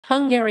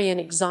Hungarian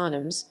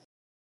exonyms.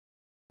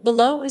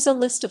 Below is a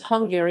list of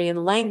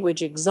Hungarian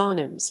language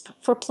exonyms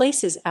for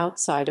places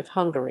outside of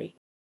Hungary.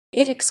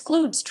 It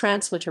excludes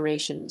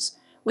transliterations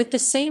with the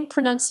same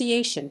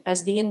pronunciation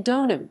as the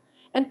endonym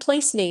and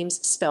place names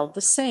spelled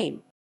the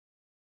same.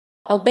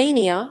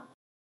 Albania,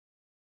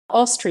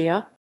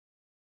 Austria.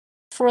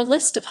 For a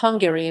list of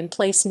Hungarian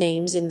place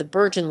names in the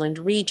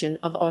Burgenland region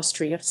of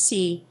Austria,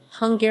 see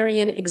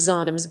Hungarian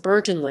exonyms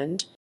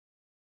Burgenland.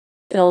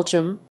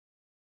 Belgium,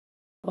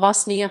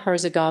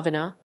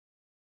 Bosnia-Herzegovina,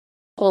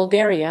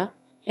 Bulgaria,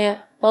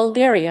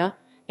 Bulgaria,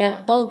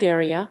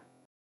 Bulgaria.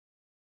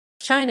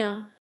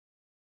 China,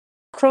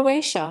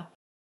 Croatia.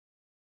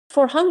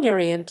 For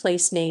Hungarian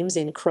place names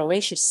in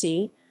Croatia,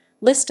 see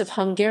List of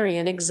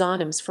Hungarian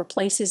exonyms for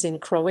places in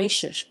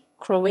Croatia,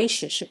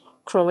 Croatia,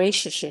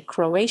 Croatia,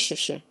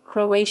 Croatia,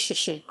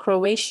 Croatia,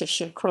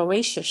 Croatia,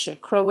 Croatia,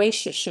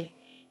 Croatia.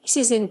 This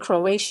is in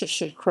Croatia,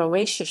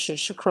 Croatia,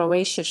 Croatia,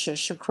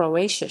 Croatia,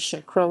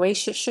 Croatia,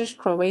 Croatia,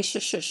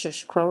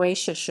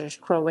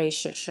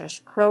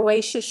 Croatia,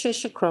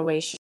 Croatia,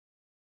 Croatia.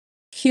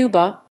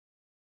 Cuba,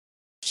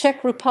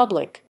 Czech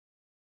Republic,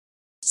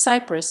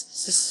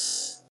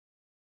 Cyprus,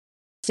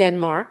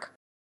 Denmark,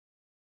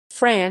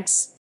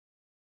 France,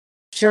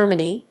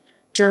 Germany,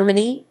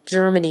 Germany,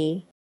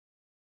 Germany,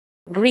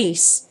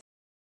 Greece,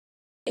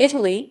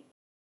 Italy,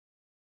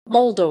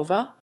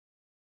 Moldova,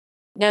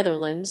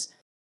 Netherlands,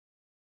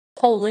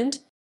 Poland,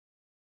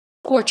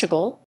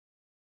 Portugal,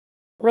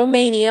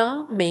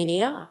 Romania,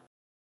 Romania,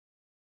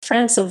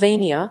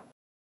 Transylvania,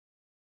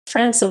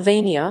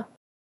 Transylvania,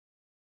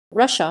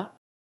 Russia,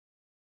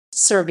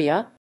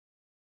 Serbia.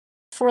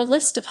 For a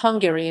list of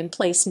Hungarian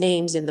place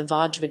names in the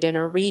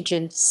Vojvodina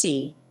region,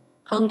 see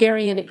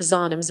Hungarian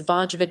exonyms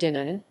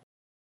Vojvodina.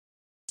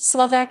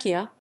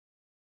 Slovakia,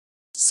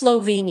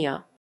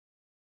 Slovenia.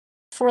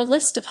 For a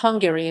list of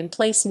Hungarian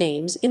place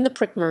names in the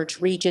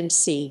Prikmerge region,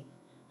 see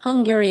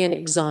Hungarian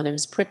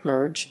exonyms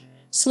Prikmerge,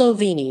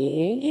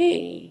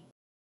 Slovenia.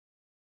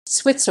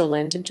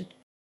 Switzerland,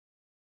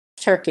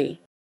 Turkey,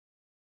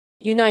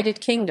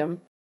 United Kingdom,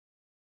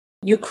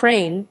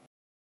 Ukraine,